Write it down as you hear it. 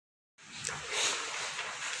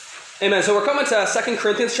Amen. So we're coming to 2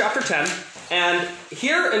 Corinthians chapter 10. And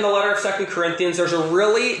here in the letter of 2 Corinthians, there's a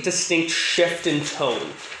really distinct shift in tone.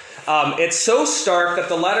 It's so stark that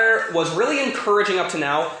the letter was really encouraging up to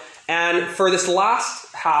now. And for this last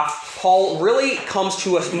half, Paul really comes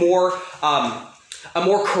to a more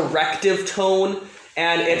corrective tone.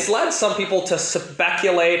 And it's led some people to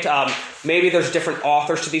speculate. Maybe there's different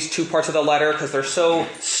authors to these two parts of the letter because they're so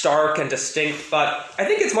stark and distinct. But I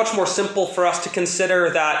think it's much more simple for us to consider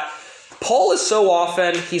that Paul is so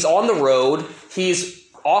often, he's on the road, he's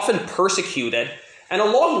often persecuted. And a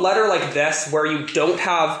long letter like this, where you don't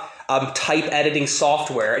have type editing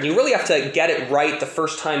software, and you really have to get it right the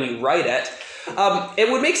first time you write it,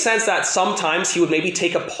 it would make sense that sometimes he would maybe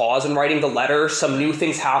take a pause in writing the letter. Some new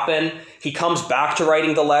things happen. He comes back to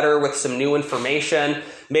writing the letter with some new information.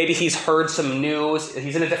 Maybe he's heard some news.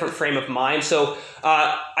 He's in a different frame of mind. So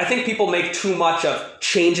I think people make too much of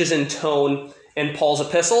changes in tone in Paul's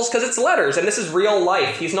epistles because it's letters and this is real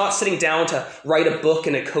life. He's not sitting down to write a book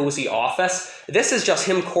in a cozy office. This is just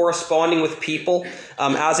him corresponding with people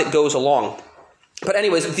as it goes along. But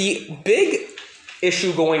anyways, the big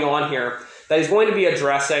issue going on here that he's going to be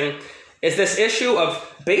addressing is this issue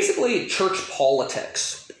of basically church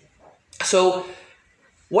politics. So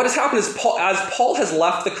what has happened is as Paul has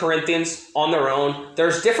left the Corinthians on their own,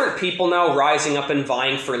 there's different people now rising up and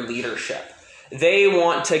vying for leadership. They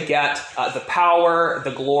want to get the power,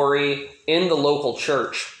 the glory in the local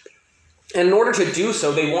church. And in order to do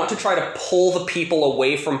so, they want to try to pull the people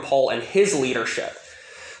away from Paul and his leadership.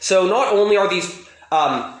 So not only are these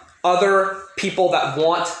other people that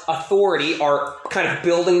want authority are kind of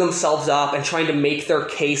building themselves up and trying to make their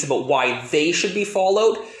case about why they should be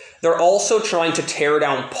followed, they're also trying to tear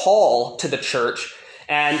down Paul to the church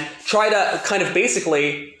and try to kind of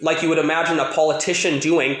basically, like you would imagine a politician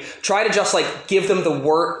doing, try to just like give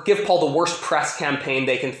Paul the worst press campaign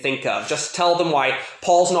they can think of. Just tell them why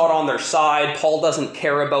Paul's not on their side, Paul doesn't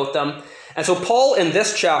care about them. And so Paul in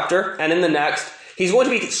this chapter and in the next, he's going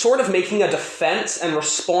to be sort of making a defense and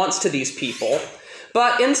response to these people,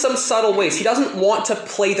 but in some subtle ways. He doesn't want to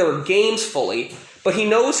play their games fully, but he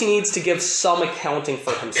knows he needs to give some accounting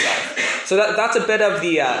for himself. So that's a bit of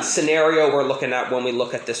the scenario we're looking at when we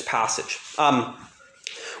look at this passage.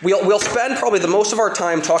 We'll spend probably the most of our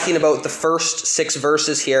time talking about the first 6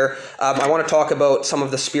 verses here. I want to talk about some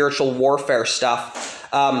of the spiritual warfare stuff.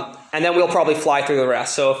 And then we'll probably fly through the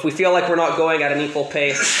rest. So if we feel like we're not going at an equal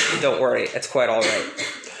pace, don't worry. It's quite all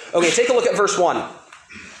right. Okay, take a look at verse 1.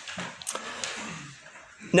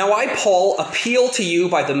 Now I, Paul, appeal to you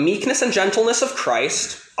by the meekness and gentleness of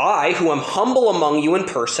Christ, I, who am humble among you in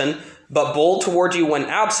person, but bold toward you when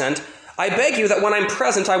absent, I beg you that when I'm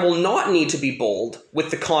present, I will not need to be bold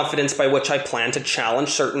with the confidence by which I plan to challenge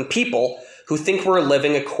certain people who think we're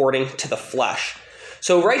living according to the flesh.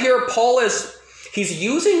 So right here, he's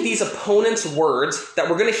using these opponents' words that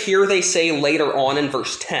we're going to hear they say later on in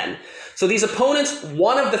verse 10. So these opponents,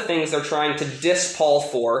 one of the things they're trying to diss Paul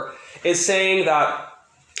for is saying that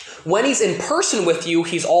when he's in person with you,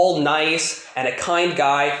 he's all nice and a kind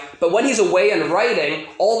guy. But when he's away and writing,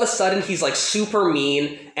 all of a sudden he's like super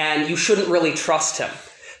mean and you shouldn't really trust him.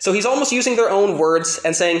 So he's almost using their own words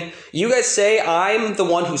and saying, you guys say I'm the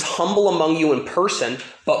one who's humble among you in person,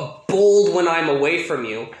 but bold when I'm away from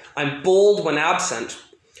you. I'm bold when absent.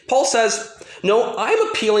 Paul says, no, I'm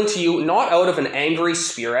appealing to you not out of an angry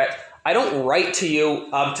spirit. I don't write to you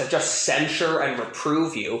to just censure and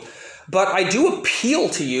reprove you. But I do appeal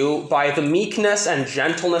to you by the meekness and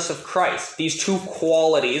gentleness of Christ, these two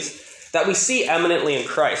qualities that we see eminently in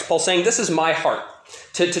Christ. Paul's saying, this is my heart,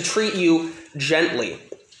 to treat you gently.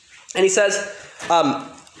 And he says,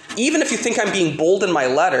 even if you think I'm being bold in my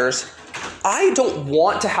letters, I don't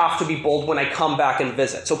want to have to be bold when I come back and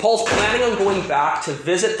visit. So Paul's planning on going back to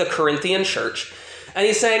visit the Corinthian church. And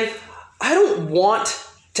he's saying, I don't want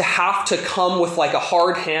to have to come with like a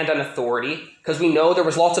hard hand and authority, because we know there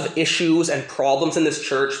was lots of issues and problems in this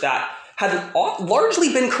church that had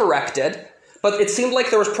largely been corrected, but it seemed like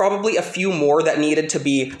there was probably a few more that needed to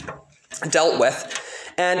be dealt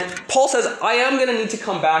with. And Paul says, I am going to need to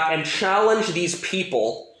come back and challenge these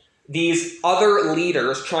people, these other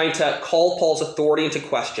leaders trying to call Paul's authority into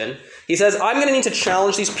question. He says, I'm going to need to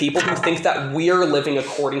challenge these people who think that we're living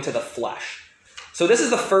according to the flesh. So this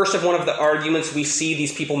is the first of one of the arguments we see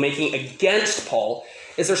these people making against Paul,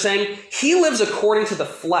 is they're saying he lives according to the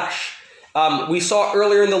flesh. We saw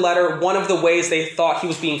earlier in the letter, one of the ways they thought he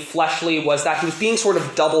was being fleshly was that he was being sort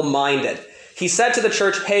of double-minded. He said to the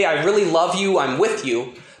church, hey, I really love you, I'm with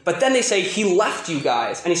you. But then they say he left you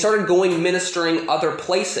guys and he started going ministering other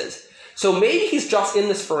places. So maybe he's just in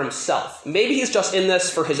this for himself. Maybe he's just in this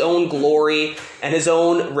for his own glory and his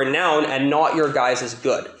own renown and not your guys'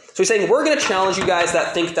 good. So he's saying, we're going to challenge you guys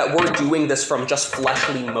that think that we're doing this from just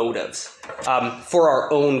fleshly motives for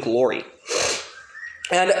our own glory.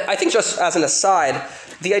 And I think just as an aside,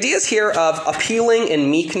 the ideas here of appealing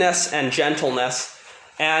in meekness and gentleness,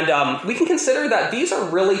 and we can consider that these are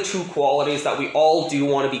really two qualities that we all do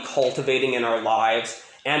want to be cultivating in our lives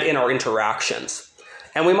and in our interactions.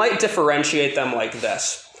 And we might differentiate them like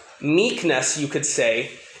this. Meekness, you could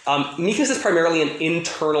say, meekness is primarily an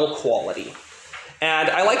internal quality. And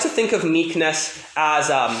I like to think of meekness as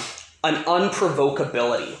an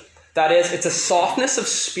unprovocability. That is, it's a softness of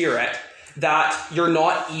spirit that you're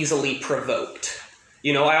not easily provoked.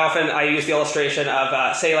 You know, I use the illustration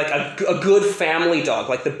of, say, like a good family dog.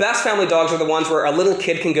 Like the best family dogs are the ones where a little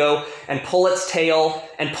kid can go and pull its tail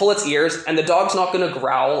and pull its ears, and the dog's not going to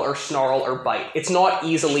growl or snarl or bite. It's not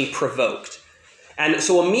easily provoked. And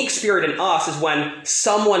so a meek spirit in us is when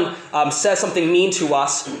someone says something mean to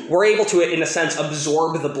us, we're able to, in a sense,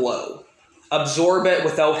 absorb the blow. Absorb it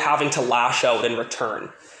without having to lash out in return.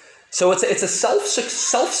 So it's a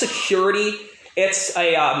self-security. It's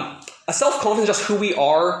a self-confidence, just who we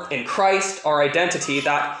are in Christ, our identity,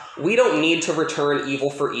 that we don't need to return evil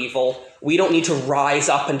for evil. We don't need to rise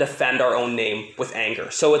up and defend our own name with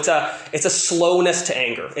anger. So it's a slowness to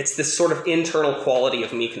anger. It's this sort of internal quality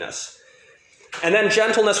of meekness. And then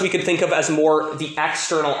gentleness we could think of as more the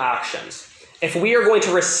external actions. If we are going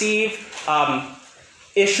to receive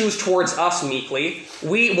issues towards us meekly,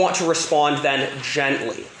 we want to respond then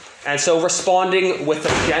gently. And so responding with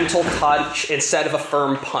a gentle touch instead of a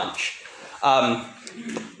firm punch.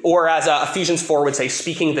 Or as Ephesians 4 would say,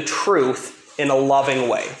 speaking the truth in a loving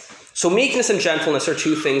way. So meekness and gentleness are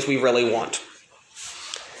two things we really want.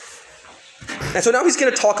 And so now he's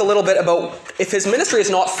going to talk a little bit about if his ministry is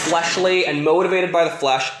not fleshly and motivated by the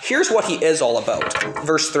flesh, here's what he is all about.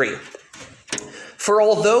 Verse 3. For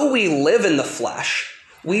although we live in the flesh,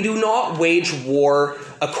 we do not wage war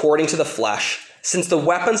according to the flesh, since the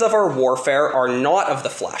weapons of our warfare are not of the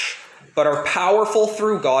flesh, but are powerful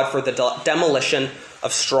through God for the demolition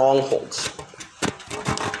of strongholds.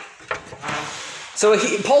 So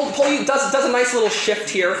Paul does a nice little shift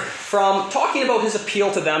here from talking about his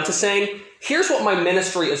appeal to them to saying, here's what my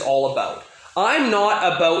ministry is all about. I'm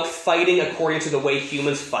not about fighting according to the way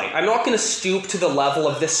humans fight. I'm not going to stoop to the level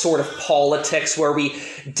of this sort of politics where we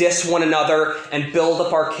diss one another and build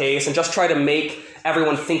up our case and just try to make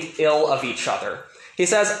everyone think ill of each other. He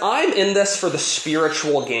says, I'm in this for the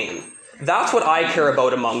spiritual gain. That's what I care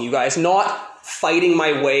about among you guys, not fighting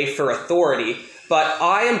my way for authority, but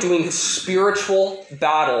I am doing spiritual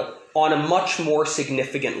battle on a much more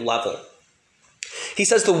significant level. He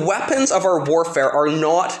says the weapons of our warfare are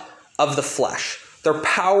not of the flesh. They're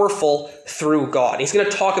powerful through God. He's going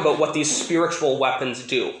to talk about what these spiritual weapons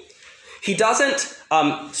do. He doesn't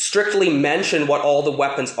strictly mention what all the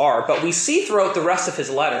weapons are, but we see throughout the rest of his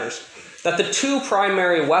letters that the two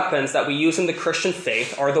primary weapons that we use in the Christian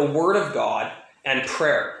faith are the Word of God and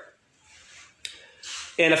prayer.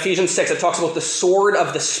 In Ephesians 6, it talks about the sword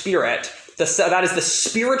of the Spirit. That is the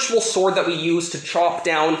spiritual sword that we use to chop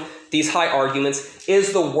down these high arguments,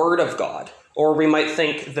 is the Word of God, or we might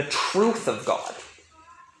think the truth of God.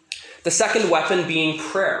 The second weapon being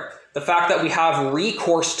prayer. The fact that we have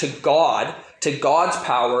recourse to God, to God's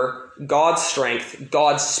power, God's strength,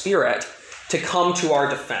 God's Spirit, to come to our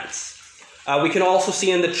defense. We can also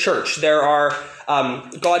see in the church,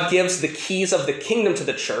 God gives the keys of the kingdom to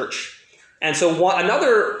the church. And so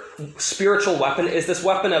another spiritual weapon is this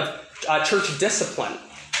weapon of church discipline,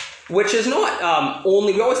 which is not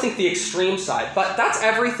only, we always think the extreme side, but that's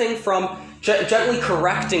everything from gently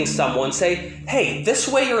correcting someone, say, hey, this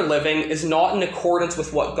way you're living is not in accordance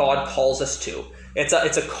with what God calls us to. It's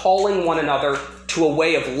a calling one another to a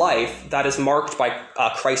way of life that is marked by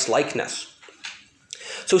Christ-likeness.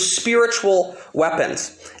 So spiritual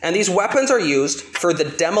weapons. And these weapons are used for the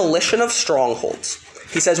demolition of strongholds.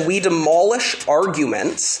 He says, we demolish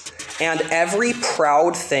arguments and every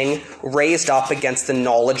proud thing raised up against the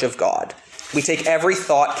knowledge of God. We take every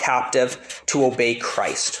thought captive to obey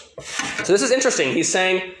Christ. So this is interesting. He's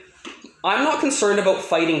saying, I'm not concerned about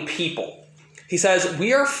fighting people. He says,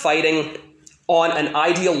 we are fighting on an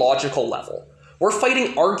ideological level. We're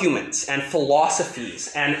fighting arguments and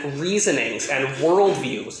philosophies and reasonings and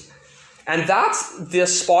worldviews. And that's the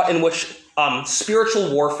spot in which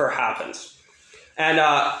spiritual warfare happens. And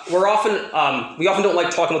we often don't like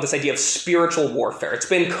talking about this idea of spiritual warfare. It's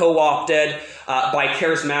been co-opted by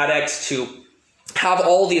charismatics to have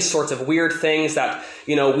all these sorts of weird things that,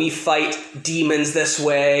 we fight demons this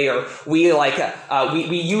way, or we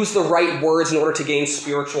use the right words in order to gain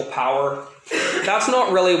spiritual power. That's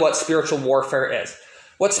not really what spiritual warfare is.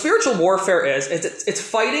 What spiritual warfare is it's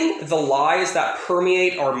fighting the lies that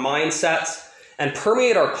permeate our mindsets and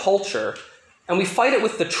permeate our culture, and we fight it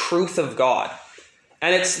with the truth of God.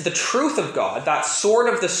 And it's the truth of God, that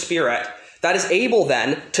sword of the Spirit, that is able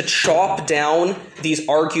then to chop down these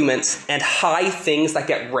arguments and high things that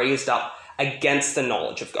get raised up against the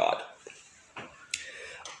knowledge of God.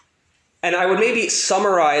 And I would maybe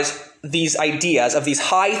summarize these ideas of these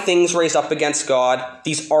high things raised up against God,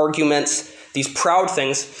 these arguments, these proud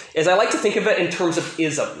things, is I like to think of it in terms of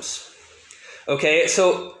isms. Okay,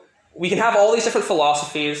 so we can have all these different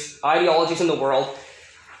philosophies, ideologies in the world,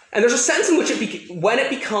 and there's a sense in which when it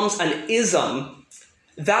becomes an ism,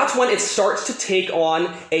 that's when it starts to take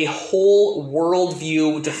on a whole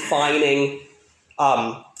worldview defining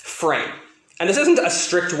frame. And this isn't a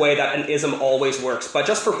strict way that an ism always works, but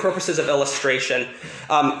just for purposes of illustration,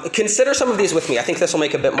 consider some of these with me. I think this will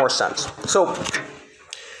make a bit more sense. So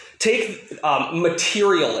take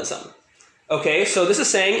materialism. Okay, so this is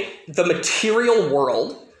saying the material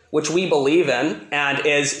world, which we believe in and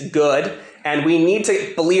is good, and we need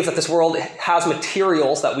to believe that this world has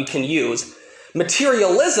materials that we can use.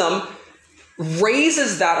 Materialism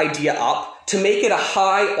raises that idea up to make it a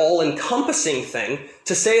high, all-encompassing thing,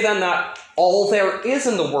 to say then that all there is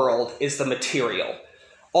in the world is the material.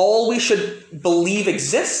 All we should believe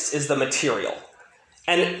exists is the material.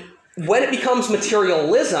 And when it becomes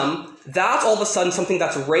materialism, that's all of a sudden something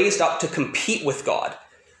that's raised up to compete with God.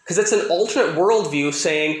 Because it's an alternate worldview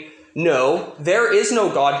saying, no, there is no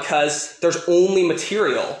God because there's only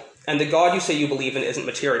material. And the God you say you believe in isn't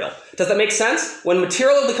material. Does that make sense? When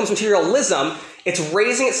material becomes materialism, it's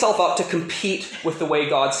raising itself up to compete with the way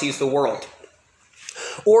God sees the world.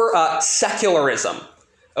 Or secularism.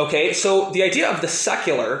 Okay, so the idea of the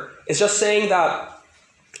secular is just saying that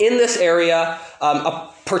in this area, a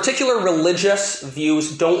particular religious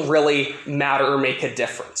views don't really matter or make a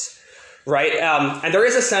difference. Right? And there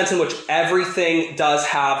is a sense in which everything does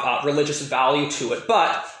have religious value to it.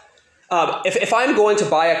 But if I'm going to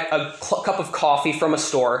buy a cup of coffee from a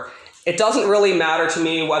store, it doesn't really matter to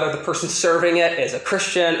me whether the person serving it is a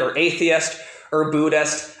Christian or atheist or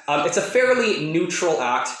Buddhist. It's a fairly neutral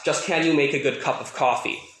act, just can you make a good cup of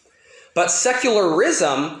coffee? But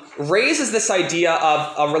secularism raises this idea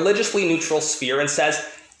of a religiously neutral sphere and says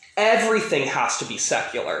everything has to be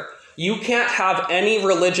secular. You can't have any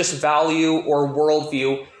religious value or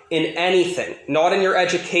worldview in anything, not in your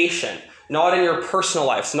education, not in your personal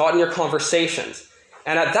lives, not in your conversations.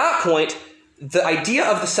 And at that point, the idea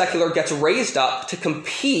of the secular gets raised up to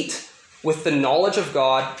compete with the knowledge of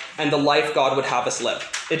God and the life God would have us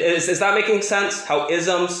live. Is that making sense? How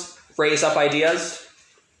isms raise up ideas?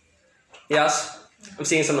 Yes? I'm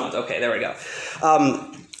seeing some nods. Okay, there we go.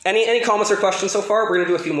 Any comments or questions so far? We're going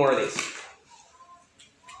to do a few more of these.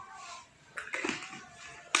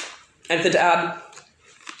 Anything to add?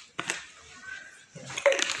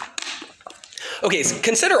 Okay, so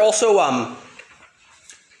consider also, I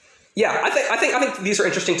think these are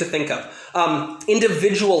interesting to think of.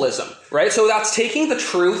 Individualism, right? So that's taking the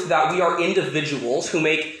truth that we are individuals who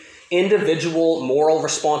make individual, moral,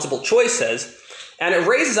 responsible choices, and it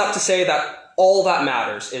raises up to say that all that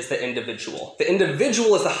matters is the individual. The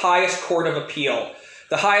individual is the highest court of appeal,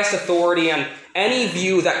 the highest authority, and any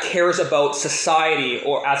view that cares about society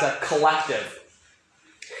or as a collective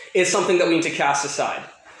is something that we need to cast aside.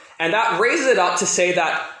 And that raises it up to say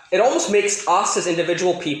that it almost makes us as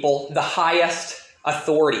individual people the highest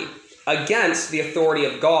authority against the authority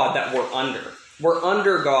of God that we're under. We're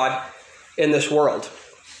under God in this world.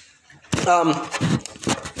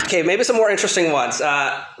 Okay, maybe some more interesting ones.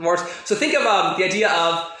 So think of the idea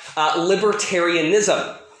of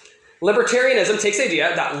libertarianism. Libertarianism takes the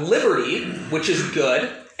idea that liberty, which is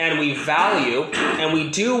good, and we value, and we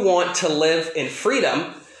do want to live in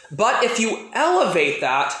freedom, but if you elevate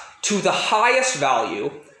that to the highest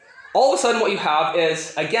value, all of a sudden what you have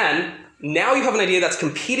is, again, now you have an idea that's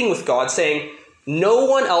competing with God, saying, no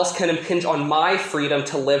one else can impinge on my freedom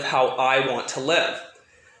to live how I want to live.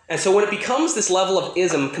 And so when it becomes this level of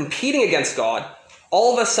ism competing against God,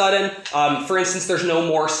 all of a sudden, for instance, there's no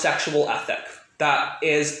more sexual ethic that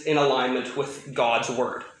is in alignment with God's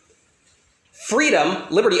word. Freedom,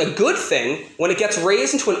 liberty, a good thing, when it gets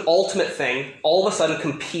raised into an ultimate thing, all of a sudden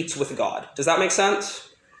competes with God. Does that make sense?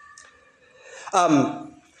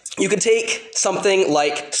 You could take something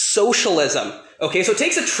like socialism. Okay, so it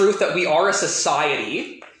takes a truth that we are a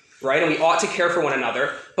society, right, and we ought to care for one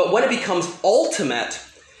another, but when it becomes ultimate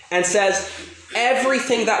and says,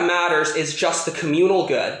 everything that matters is just the communal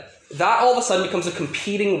good, that all of a sudden becomes a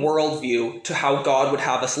competing worldview to how God would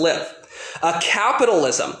have us live.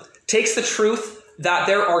 Capitalism takes the truth that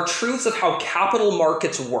there are truths of how capital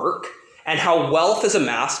markets work and how wealth is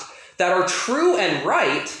amassed that are true and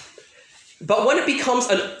right, but when it becomes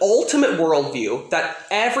an ultimate worldview, that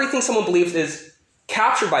everything someone believes is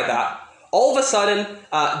captured by that, all of a sudden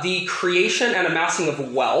the creation and amassing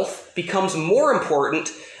of wealth becomes more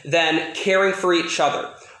important than caring for each other,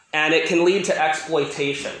 and it can lead to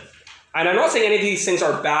exploitation. And I'm not saying any of these things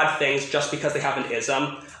are bad things just because they have an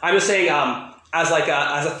ism. I'm just saying as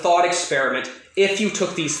a thought experiment, if you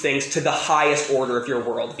took these things to the highest order of your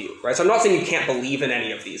worldview, right? So I'm not saying you can't believe in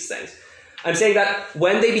any of these things. I'm saying that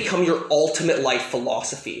when they become your ultimate life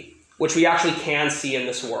philosophy, which we actually can see in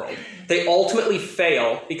this world, they ultimately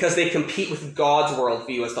fail because they compete with God's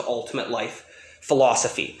worldview as the ultimate life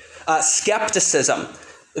philosophy. Skepticism,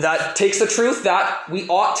 that takes the truth that we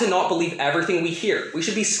ought to not believe everything we hear. We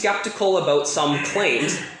should be skeptical about some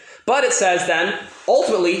claims, but it says then,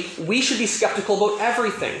 ultimately, we should be skeptical about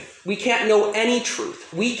everything. We can't know any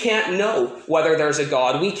truth. We can't know whether there's a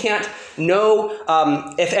God. We can't know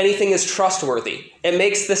if anything is trustworthy. It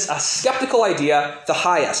makes this a skeptical idea the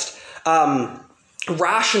highest.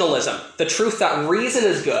 Rationalism, the truth that reason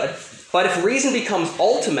is good, but if reason becomes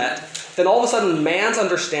ultimate, then all of a sudden man's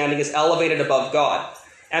understanding is elevated above God.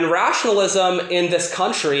 And rationalism in this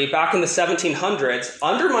country back in the 1700s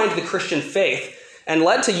undermined the Christian faith and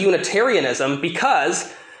led to Unitarianism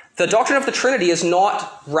because the doctrine of the Trinity is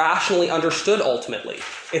not rationally understood ultimately.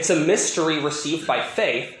 It's a mystery received by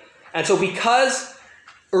faith. And so because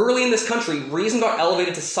early in this country, reason got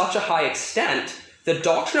elevated to such a high extent, the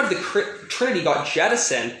doctrine of the Trinity got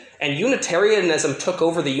jettisoned and Unitarianism took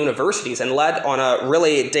over the universities and led on a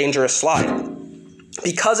really dangerous slide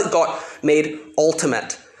because it got made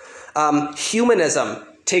ultimate. Humanism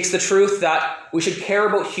takes the truth that we should care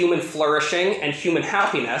about human flourishing and human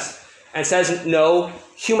happiness and says, no,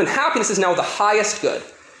 human happiness is now the highest good.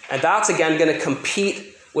 And that's, again, going to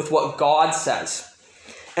compete with what God says.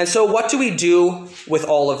 And so what do we do with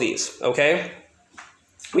all of these, okay?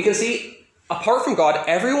 We can see, apart from God,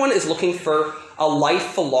 everyone is looking for a life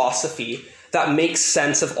philosophy that makes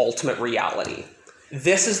sense of ultimate reality.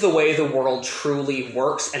 This is the way the world truly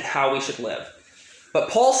works and how we should live. But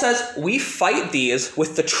Paul says we fight these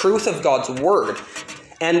with the truth of God's word,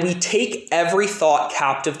 and we take every thought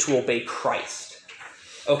captive to obey Christ.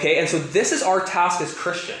 Okay, and so this is our task as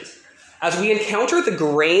Christians. As we encounter the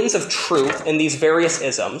grains of truth in these various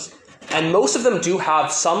isms, and most of them do have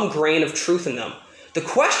some grain of truth in them, the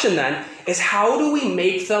question then is, how do we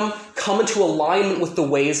make them come into alignment with the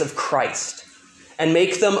ways of Christ and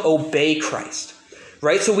make them obey Christ?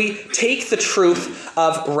 Right? So we take the truth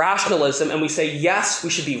of rationalism and we say, yes, we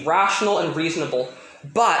should be rational and reasonable,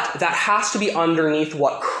 but that has to be underneath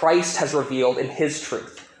what Christ has revealed in his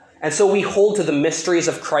truth. And so we hold to the mysteries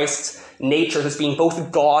of Christ's nature as being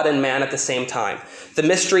both God and man at the same time. The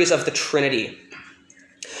mysteries of the Trinity.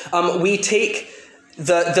 We take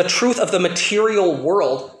the truth of the material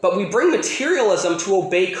world, but we bring materialism to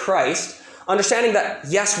obey Christ, understanding that,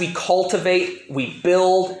 yes, we cultivate, we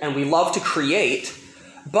build, and we love to create,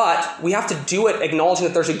 but we have to do it acknowledging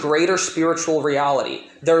that there's a greater spiritual reality.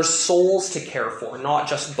 There's souls to care for, not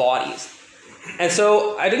just bodies. And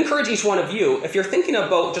so I'd encourage each one of you, if you're thinking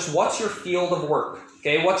about just what's your field of work,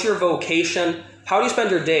 okay, what's your vocation, how do you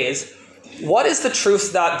spend your days, what is the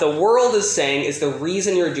truth that the world is saying is the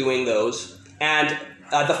reason you're doing those, and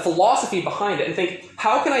the philosophy behind it, and think,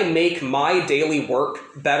 how can I make my daily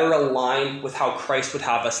work better aligned with how Christ would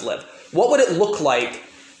have us live? What would it look like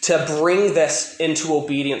to bring this into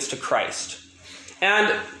obedience to Christ?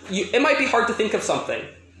 And it might be hard to think of something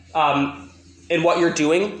in what you're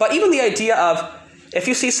doing, but even the idea of, if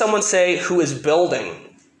you see someone, say, who is building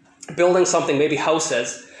something, maybe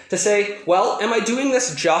houses, to say, well, am I doing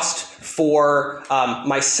this just for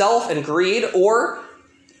myself and greed, or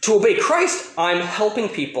to obey Christ, I'm helping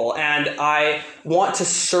people and I want to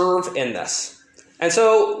serve in this? And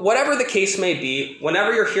so whatever the case may be,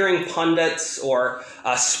 whenever you're hearing pundits or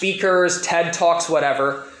speakers, TED Talks,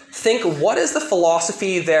 whatever, think, what is the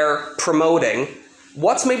philosophy they're promoting?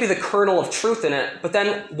 What's maybe the kernel of truth in it? But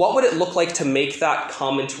then what would it look like to make that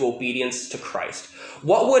come into obedience to Christ?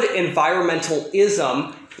 What would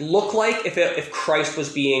environmentalism look like if Christ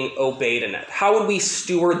was being obeyed in it? How would we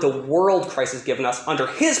steward the world Christ has given us under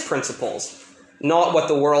his principles, not what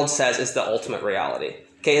the world says is the ultimate reality?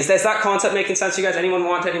 Okay, is that concept making sense to you guys? Anyone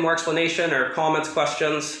want any more explanation or comments,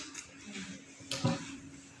 questions?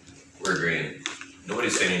 We're agreeing.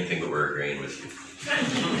 Nobody's saying anything, but we're agreeing with you.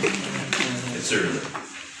 It's certainly.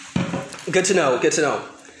 Good to know. Good to know.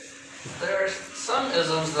 There are some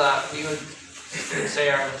isms that we would say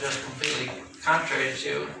are just completely contrary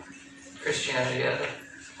to Christianity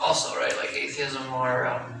also, right? Like atheism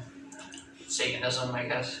or Satanism, I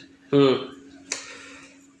guess.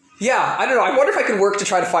 Yeah, I don't know. I wonder if I could work to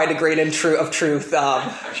try to find a grain of truth.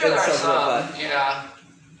 I'm sure there are some, yeah.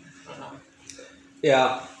 I don't know.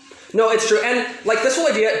 Yeah. No, it's true. And like this whole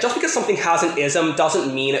idea, just because something has an ism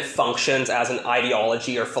doesn't mean it functions as an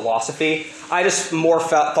ideology or philosophy. I just more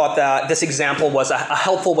thought that this example was a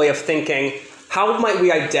helpful way of thinking. How might we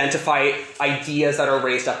identify ideas that are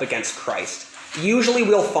raised up against Christ? Usually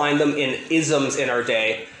we'll find them in isms in our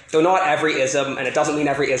day, though not every ism, and it doesn't mean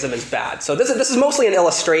every ism is bad. So this is mostly an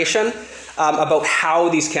illustration about how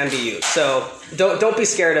these can be used. So don't be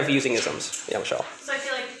scared of using isms. Yeah, Michelle. So I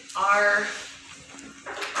feel like our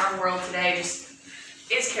world today just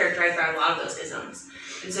is characterized by a lot of those isms.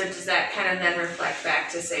 And so does that kind of then reflect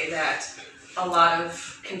back to say that a lot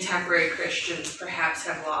of contemporary Christians perhaps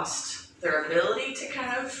have lost their ability to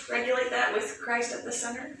kind of regulate that with Christ at the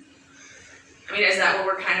center? I mean, is that what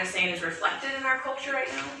we're kind of saying is reflected in our culture right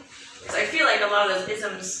now? Because I feel like a lot of those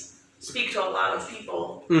isms speak to a lot of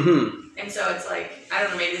people. Mm-hmm. And so it's like, I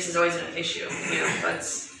don't know, maybe this has always been an issue, but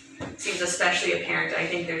it seems especially apparent. I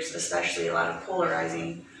think there's especially a lot of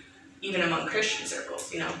polarizing even among Christian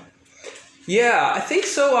circles, Yeah, I think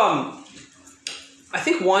so. I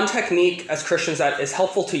think one technique as Christians that is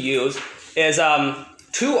helpful to use is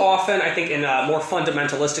too often, I think in more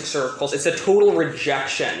fundamentalistic circles, it's a total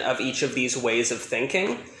rejection of each of these ways of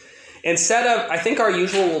thinking. Instead of, I think our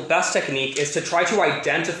usual best technique is to try to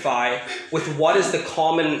identify with what is the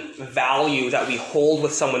common value that we hold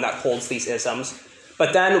with someone that holds these isms,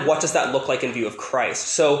 but then what does that look like in view of Christ?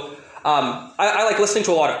 So I like listening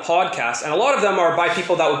to a lot of podcasts, and a lot of them are by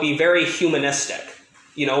people that would be very humanistic.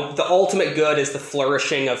 The ultimate good is the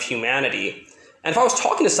flourishing of humanity. And if I was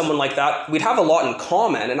talking to someone like that, we'd have a lot in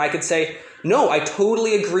common, and I could say, no, I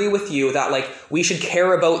totally agree with you that we should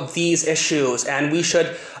care about these issues, and we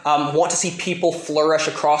should want to see people flourish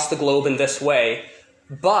across the globe in this way.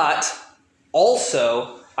 But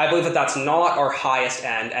also, I believe that that's not our highest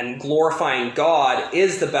end, and glorifying God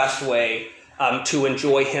is the best way to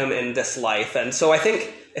enjoy him in this life. And so I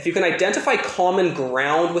think if you can identify common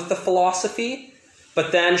ground with the philosophy,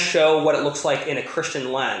 but then show what it looks like in a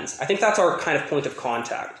Christian lens, I think that's our kind of point of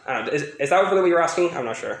contact. I don't know, is that really what you're asking? I'm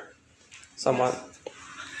not sure. Somewhat.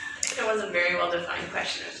 It wasn't a very well-defined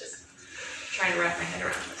question. I was just trying to wrap my head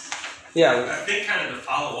around this. Yeah. I think kind of to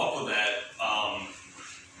follow up with that,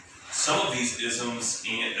 some of these isms,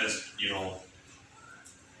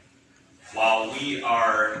 while we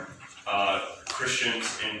are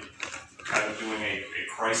Christians and kind of doing a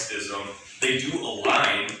Christism, they do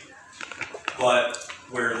align, but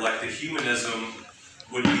where the humanism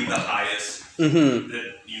would be the highest,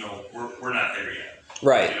 that we're not there yet.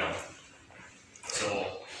 Right. So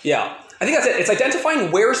yeah, I think that's it. It's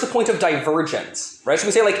identifying where's the point of divergence, right? So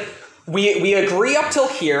we say we agree up till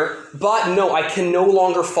here, but no, I can no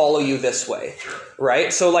longer follow you this way,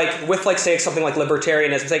 right? So with say something like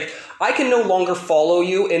libertarianism, it's I can no longer follow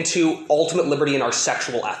you into ultimate liberty in our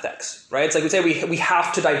sexual ethics, right? It's we say we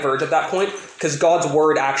have to diverge at that point because God's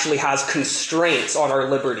word actually has constraints on our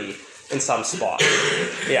liberty in some spot.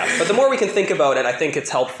 Yeah, but the more we can think about it, I think it's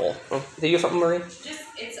helpful. Did you have something, Marie?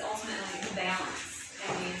 It's ultimately a balance.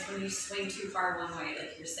 I mean, it's when you swing too far one way,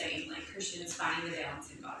 like you're saying, Christians find the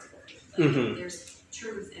balance in God's word. There's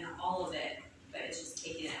truth in all of it, but it's just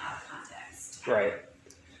taking it out of context. Right.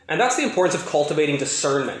 And that's the importance of cultivating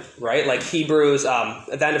discernment, right? Hebrews,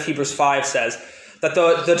 at the end of Hebrews 5 says that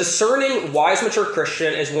the discerning, wise, mature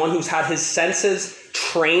Christian is one who's had his senses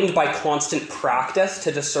trained by constant practice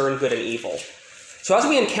to discern good and evil. So as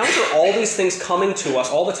we encounter all these things coming to us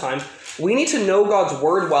all the time, we need to know God's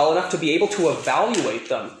word well enough to be able to evaluate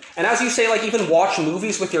them. And as you say, even watch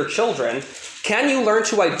movies with your children, can you learn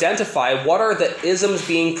to identify what are the isms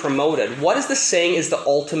being promoted? What is this saying is the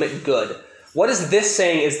ultimate good? What is this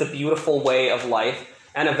saying is the beautiful way of life?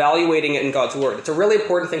 And evaluating it in God's word. It's a really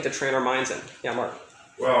important thing to train our minds in. Yeah, Mark.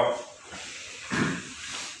 Well,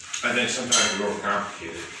 I think sometimes we're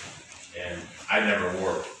overcomplicated, and I never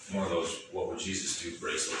wore one of those "What would Jesus do"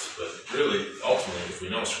 bracelets. But really, ultimately, if we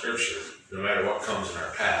know Scripture, no matter what comes in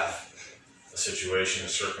our path, a situation, a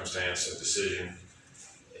circumstance, a decision,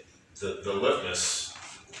 the litmus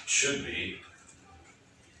should be: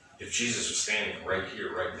 if Jesus was standing right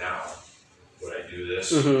here, right now, would I do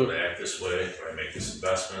this? Would I act this way? Would I make this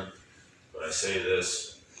investment? Would I say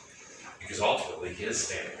this? Because ultimately, he is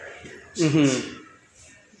standing right here.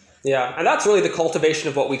 Yeah, and that's really the cultivation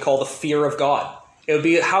of what we call the fear of God, It would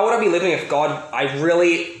be, how would I be living if I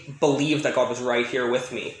really believed that God was right here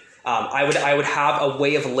with me? I would have a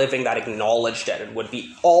way of living that acknowledged it. It would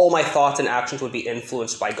be, all my thoughts and actions would be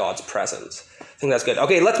influenced by God's presence. I think that's good.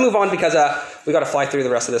 Okay, let's move on because we got to fly through the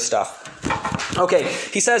rest of this stuff. Okay,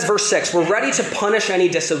 he says, verse 6, we're ready to punish any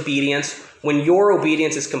disobedience when your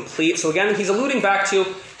obedience is complete. So again, he's alluding back to,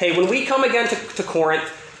 hey, when we come again to Corinth,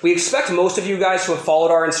 we expect most of you guys to have followed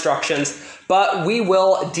our instructions, but we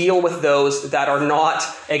will deal with those that are not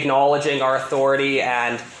acknowledging our authority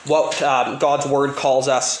and what God's word calls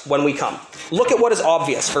us when we come. Look at what is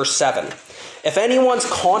obvious, verse 7. If anyone's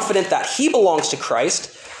confident that he belongs to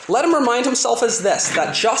Christ, let him remind himself as this,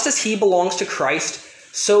 that just as he belongs to Christ,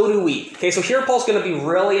 so do we. Okay, so here Paul's going to be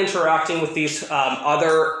really interacting with these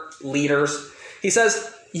other leaders. He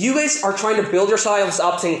says, you guys are trying to build yourselves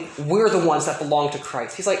up saying, we're the ones that belong to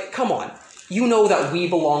Christ. He's like, come on. You know that we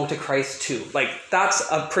belong to Christ too. Like, that's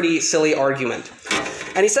a pretty silly argument.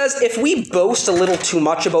 And he says, if we boast a little too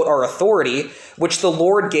much about our authority, which the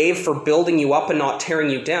Lord gave for building you up and not tearing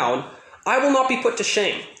you down, I will not be put to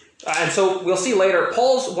shame. And so we'll see later,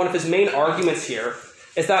 one of his main arguments here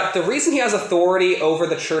is that the reason he has authority over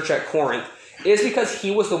the church at Corinth is because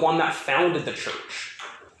he was the one that founded the church.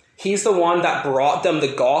 He's the one that brought them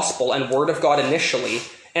the gospel and word of God initially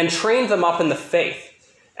and trained them up in the faith.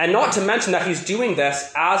 And not to mention that he's doing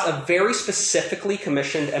this as a very specifically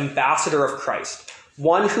commissioned ambassador of Christ,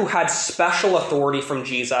 one who had special authority from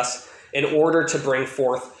Jesus in order to bring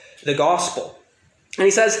forth the gospel. And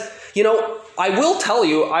he says, I will tell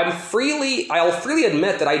you, I'll freely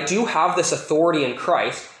admit that I do have this authority in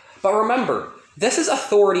Christ, but remember, this is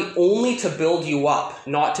authority only to build you up,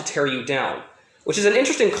 not to tear you down, which is an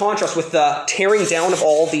interesting contrast with the tearing down of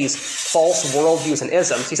all these false worldviews and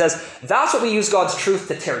isms. He says, that's what we use God's truth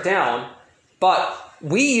to tear down, but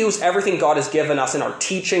we use everything God has given us in our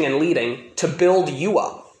teaching and leading to build you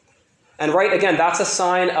up. And right, again, that's a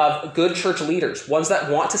sign of good church leaders, ones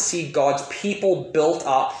that want to see God's people built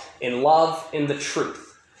up in love, in the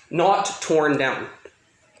truth, not torn down.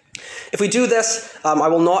 If we do this, I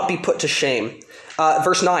will not be put to shame.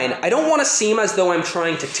 Verse 9, I don't want to seem as though I'm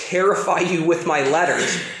trying to terrify you with my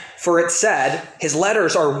letters, for it said, his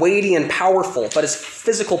letters are weighty and powerful, but his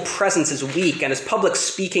physical presence is weak and his public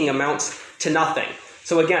speaking amounts to nothing.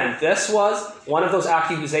 So again, this was one of those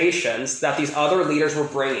accusations that these other leaders were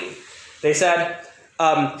bringing. They said,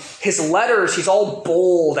 his letters, he's all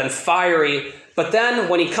bold and fiery, but then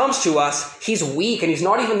when he comes to us, he's weak and he's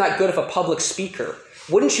not even that good of a public speaker.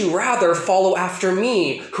 Wouldn't you rather follow after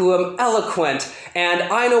me, who am eloquent, and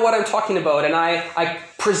I know what I'm talking about, and I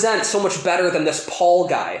present so much better than this Paul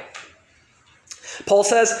guy? Paul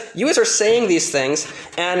says, you guys are saying these things,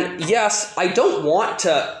 and yes, I don't want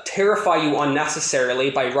to terrify you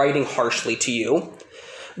unnecessarily by writing harshly to you,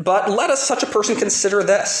 but let such a person consider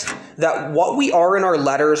this, that what we are in our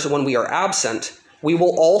letters when we are absent, we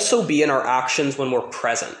will also be in our actions when we're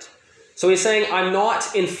present. So he's saying, I'm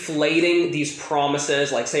not inflating these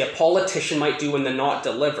promises like, say, a politician might do and then not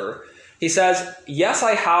deliver. He says, yes,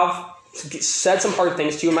 I have said some hard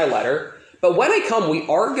things to you in my letter, but when I come, we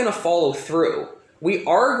are going to follow through. We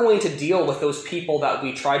are going to deal with those people that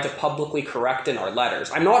we tried to publicly correct in our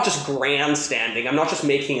letters. I'm not just grandstanding. I'm not just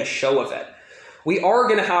making a show of it. We are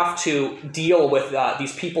going to have to deal with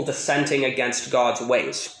these people dissenting against God's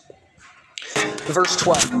ways. Verse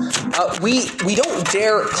 12, we don't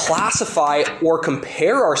dare classify or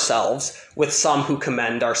compare ourselves with some who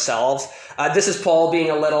commend ourselves. This is Paul being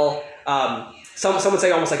a little, some would say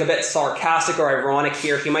almost like a bit sarcastic or ironic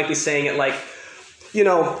here. He might be saying it like,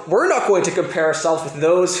 we're not going to compare ourselves with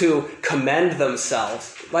those who commend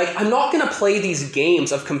themselves. Like, I'm not going to play these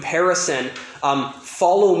games of comparison.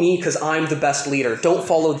 Follow me because I'm the best leader. Don't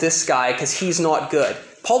follow this guy because he's not good.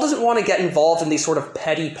 Paul doesn't want to get involved in these sort of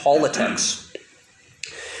petty politics.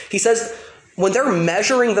 He says, when they're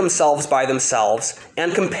measuring themselves by themselves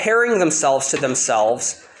and comparing themselves to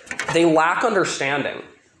themselves, they lack understanding.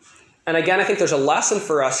 And again, I think there's a lesson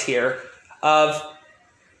for us here of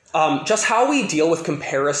just how we deal with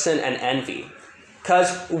comparison and envy.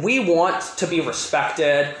 Because we want to be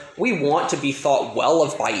respected. We want to be thought well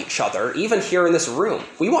of by each other, even here in this room.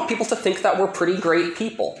 We want people to think that we're pretty great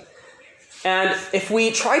people. And if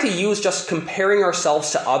we try to use just comparing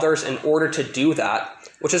ourselves to others in order to do that,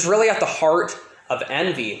 which is really at the heart of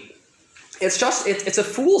envy, it's a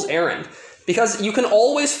fool's errand. Because you can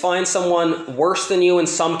always find someone worse than you in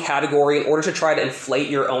some category in order to try to inflate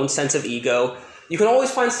your own sense of ego. You can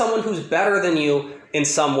always find someone who's better than you in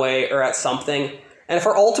some way or at something. And if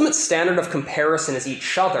our ultimate standard of comparison is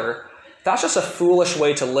each other, that's just a foolish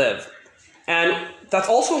way to live. And that's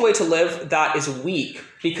also a way to live that is weak,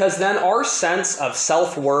 because then our sense of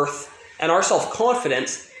self-worth and our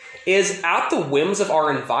self-confidence is at the whims of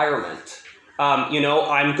our environment.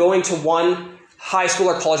 I'm going to one high school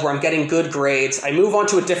or college where I'm getting good grades. I move on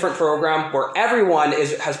to a different program where everyone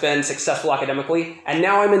has been successful academically, and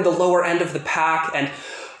now I'm in the lower end of the pack, and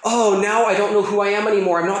now I don't know who I am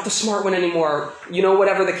anymore. I'm not the smart one anymore.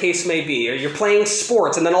 Whatever the case may be. Or you're playing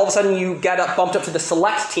sports, and then all of a sudden you get bumped up to the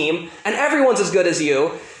select team, and everyone's as good as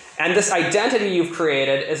you, and this identity you've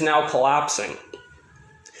created is now collapsing.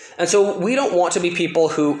 And so we don't want to be people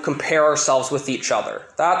who compare ourselves with each other.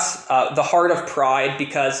 That's the heart of pride,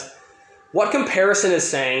 because what comparison is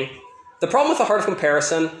saying, the problem with the heart of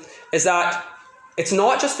comparison is that it's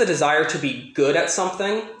not just the desire to be good at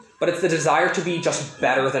something, but it's the desire to be just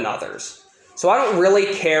better than others. So I don't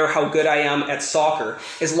really care how good I am at soccer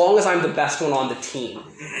as long as I'm the best one on the team,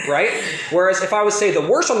 right? Whereas if I was, say, the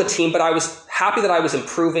worst on the team, but I was happy that I was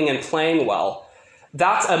improving and playing well,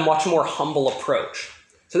 that's a much more humble approach.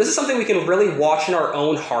 So this is something we can really watch in our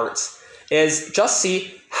own hearts, is just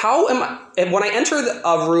see, how am I, when I enter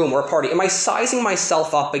a room or a party, am I sizing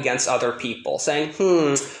myself up against other people, saying,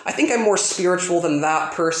 I think I'm more spiritual than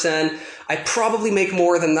that person, I probably make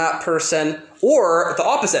more than that person, or the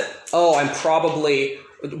opposite, I'm probably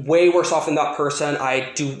way worse off than that person,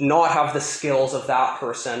 I do not have the skills of that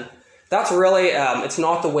person. That's really, it's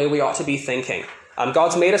not the way we ought to be thinking.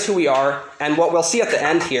 God's made us who we are, and what we'll see at the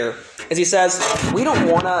end here is he says, we don't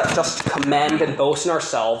want to just commend and boast in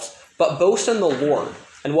ourselves, but boast in the Lord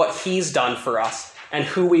and what he's done for us and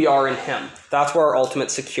who we are in him. That's where our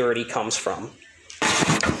ultimate security comes from.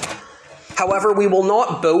 However, we will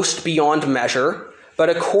not boast beyond measure,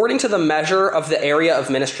 but according to the measure of the area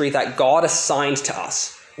of ministry that God assigned to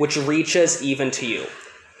us, which reaches even to you.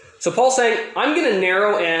 So Paul's saying, I'm going to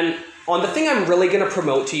narrow in on the thing I'm really going to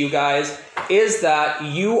promote to you guys is that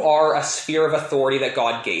you are a sphere of authority that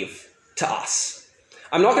God gave to us.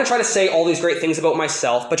 I'm not going to try to say all these great things about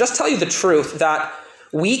myself, but just tell you the truth that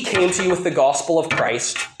we came to you with the gospel of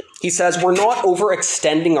Christ. He says we're not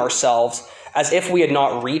overextending ourselves as if we had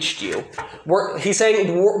not reached you. He's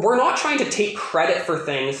saying we're not trying to take credit for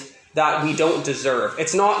things that we don't deserve.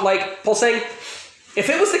 It's not like, Paul's saying, if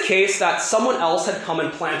it was the case that someone else had come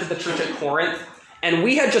and planted the church at Corinth, and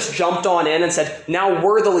we had just jumped on in and said, now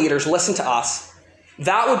we're the leaders, listen to us,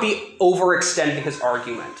 that would be overextending his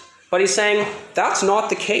argument. But he's saying, that's not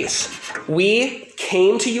the case. We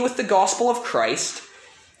came to you with the gospel of Christ.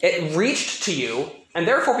 It reached to you. And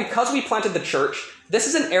therefore, because we planted the church, this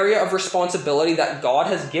is an area of responsibility that God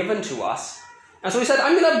has given to us. And so he said,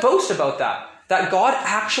 I'm going to boast about that God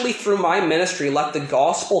actually, through my ministry, let the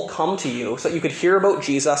gospel come to you so that you could hear about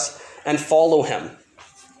Jesus and follow him.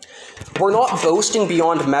 We're not boasting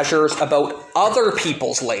beyond measures about other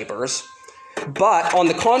people's labors, but on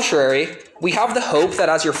the contrary, we have the hope that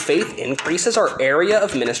as your faith increases, our area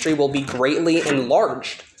of ministry will be greatly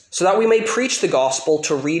enlarged, so that we may preach the gospel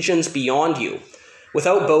to regions beyond you,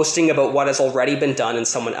 without boasting about what has already been done in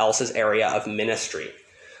someone else's area of ministry.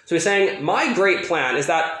 So he's saying, my great plan is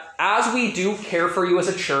that as we do care for you as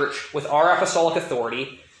a church with our apostolic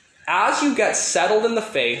authority, as you get settled in the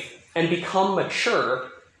faith and become mature,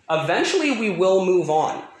 eventually we will move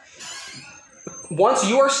on. Once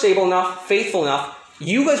you are stable enough, faithful enough,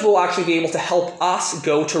 you guys will actually be able to help us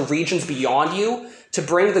go to regions beyond you to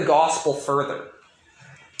bring the gospel further.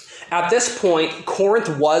 At this point,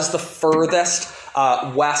 Corinth was the furthest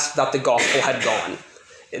west that the gospel had gone.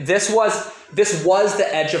 This was the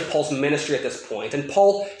edge of Paul's ministry at this point. And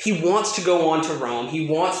Paul, he wants to go on to Rome. He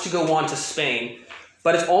wants to go on to Spain.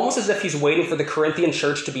 But it's almost as if he's waiting for the Corinthian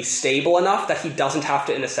church to be stable enough that he doesn't have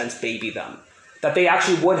to, in a sense, baby them. That they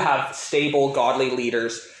actually would have stable, godly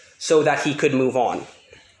leaders so that he could move on.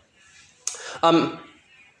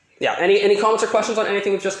 Any comments or questions on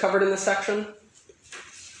anything we've just covered in this section?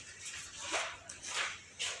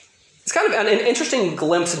 It's kind of an interesting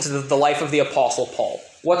glimpse into the life of the Apostle Paul.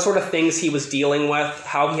 What sort of things he was dealing with,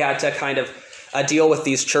 how he had to kind of deal with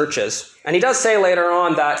these churches. And he does say later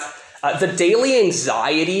on that the daily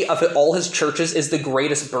anxiety of all his churches is the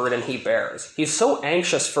greatest burden he bears. He's so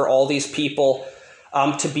anxious for all these people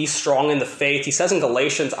to be strong in the faith. He says in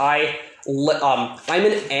Galatians, I'm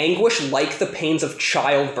in anguish like the pains of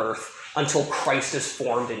childbirth until Christ is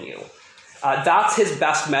formed in you. That's his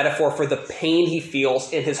best metaphor for the pain he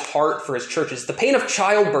feels in his heart for his churches. The pain of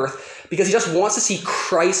childbirth, because he just wants to see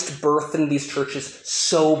Christ birthed in these churches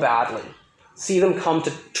so badly. See them come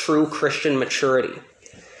to true Christian maturity.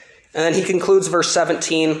 And then he concludes verse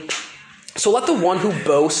 17. So let the one who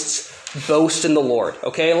boasts boast in the Lord.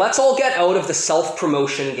 Okay, let's all get out of the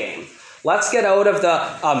self-promotion game. Let's get out of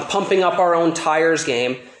the pumping up our own tires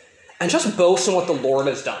game and just boast in what the Lord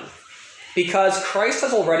has done. Because Christ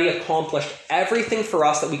has already accomplished everything for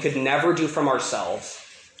us that we could never do from ourselves.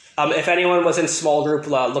 If anyone was in small group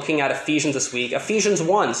looking at Ephesians this week, Ephesians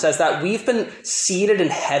 1 says that we've been seated in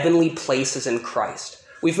heavenly places in Christ.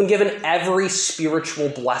 We've been given every spiritual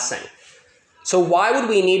blessing. So why would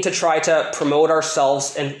we need to try to promote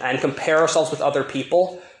ourselves and compare ourselves with other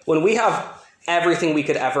people when we have everything we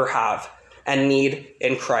could ever have and need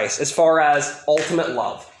in Christ, as far as ultimate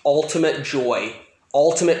love, ultimate joy,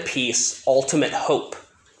 ultimate peace, ultimate hope?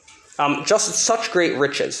 Just such great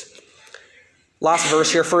riches. Last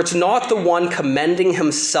verse here, for it's not the one commending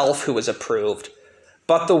himself who is approved,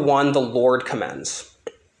 but the one the Lord commends.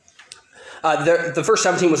 The verse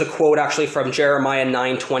 17 was a quote actually from Jeremiah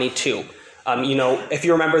 9:22. If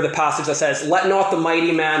you remember the passage that says, let not the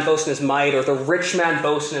mighty man boast in his might, or the rich man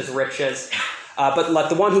boast in his riches, but let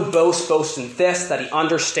the one who boasts boast in this, that he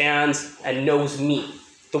understands and knows me,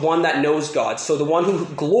 the one that knows God. So the one who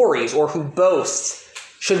glories or who boasts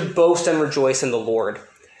should boast and rejoice in the Lord.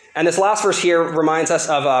 And this last verse here reminds us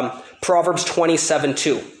of Proverbs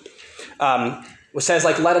 27:2, which says,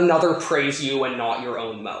 let another praise you and not your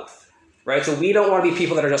own mouth. Right? So we don't want to be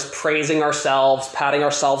people that are just praising ourselves, patting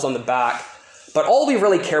ourselves on the back. But all we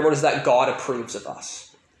really care about is that God approves of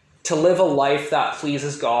us. To live a life that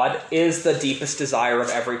pleases God is the deepest desire of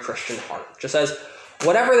every Christian heart. Just as,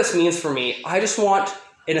 whatever this means for me, I just want,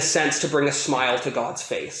 in a sense, to bring a smile to God's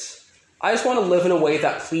face. I just want to live in a way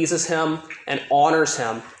that pleases him and honors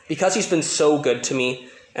him because he's been so good to me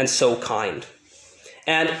and so kind.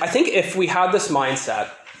 And I think if we have this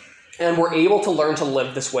mindset and we're able to learn to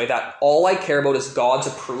live this way, that all I care about is God's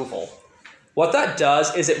approval, what that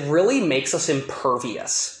does is it really makes us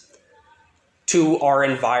impervious to our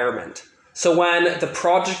environment. So when the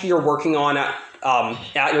project you're working on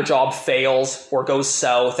at your job fails or goes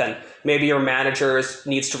south and maybe your manager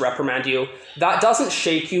needs to reprimand you, that doesn't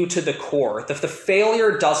shake you to the core. The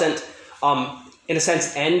failure doesn't, in a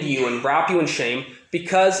sense, end you and wrap you in shame,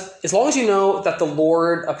 because as long as you know that the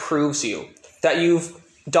Lord approves you, that you've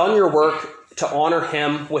done your work to honor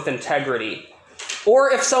him with integrity,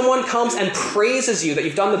 or if someone comes and praises you that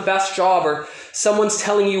you've done the best job, or someone's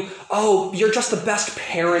telling you, oh, you're just the best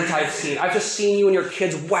parent I've seen. I've just seen you and your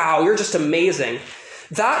kids. Wow, you're just amazing.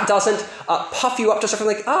 That doesn't puff you up to something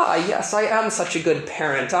like, yes, I am such a good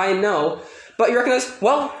parent. I know. But you recognize,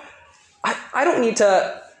 well, I don't need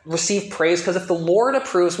to receive praise, because if the Lord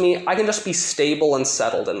approves me, I can just be stable and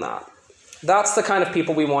settled in that. That's the kind of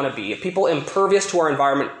people we want to be. People impervious to our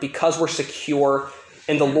environment because we're secure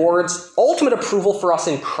in the Lord's ultimate approval for us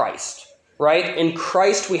in Christ, right? In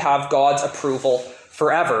Christ, we have God's approval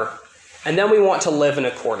forever. And then we want to live in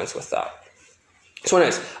accordance with that. So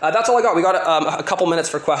anyways, that's all I got. We got a couple minutes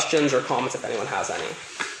for questions or comments if anyone has any.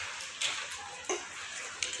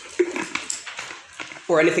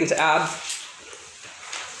 Or anything to add?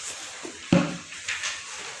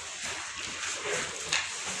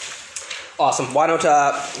 Awesome. Why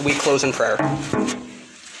don't we close in prayer?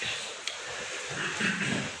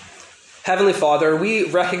 Heavenly Father,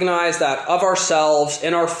 we recognize that of ourselves,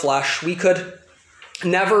 in our flesh, we could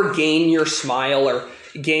never gain your smile or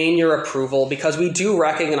gain your approval, because we do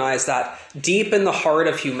recognize that deep in the heart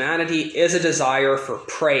of humanity is a desire for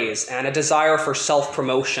praise and a desire for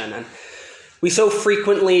self-promotion. And we so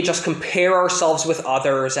frequently just compare ourselves with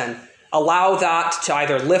others and allow that to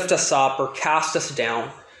either lift us up or cast us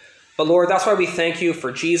down. But Lord, that's why we thank you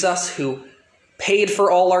for Jesus, who paid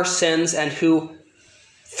for all our sins and who,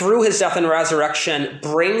 through his death and resurrection,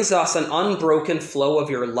 brings us an unbroken flow of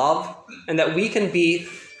your love, and that we can be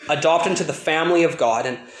adopted into the family of God.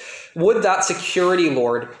 And would that security,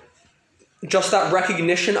 Lord, just that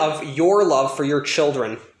recognition of your love for your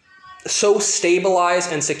children, so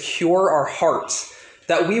stabilize and secure our hearts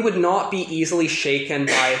that we would not be easily shaken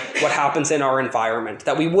by what happens in our environment,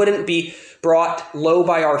 that we wouldn't be brought low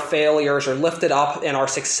by our failures or lifted up in our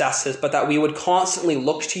successes, but that we would constantly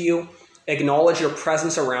look to you, acknowledge your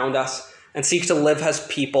presence around us, and seek to live as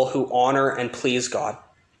people who honor and please God.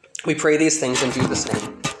 We pray these things in Jesus'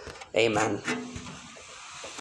 name. Amen.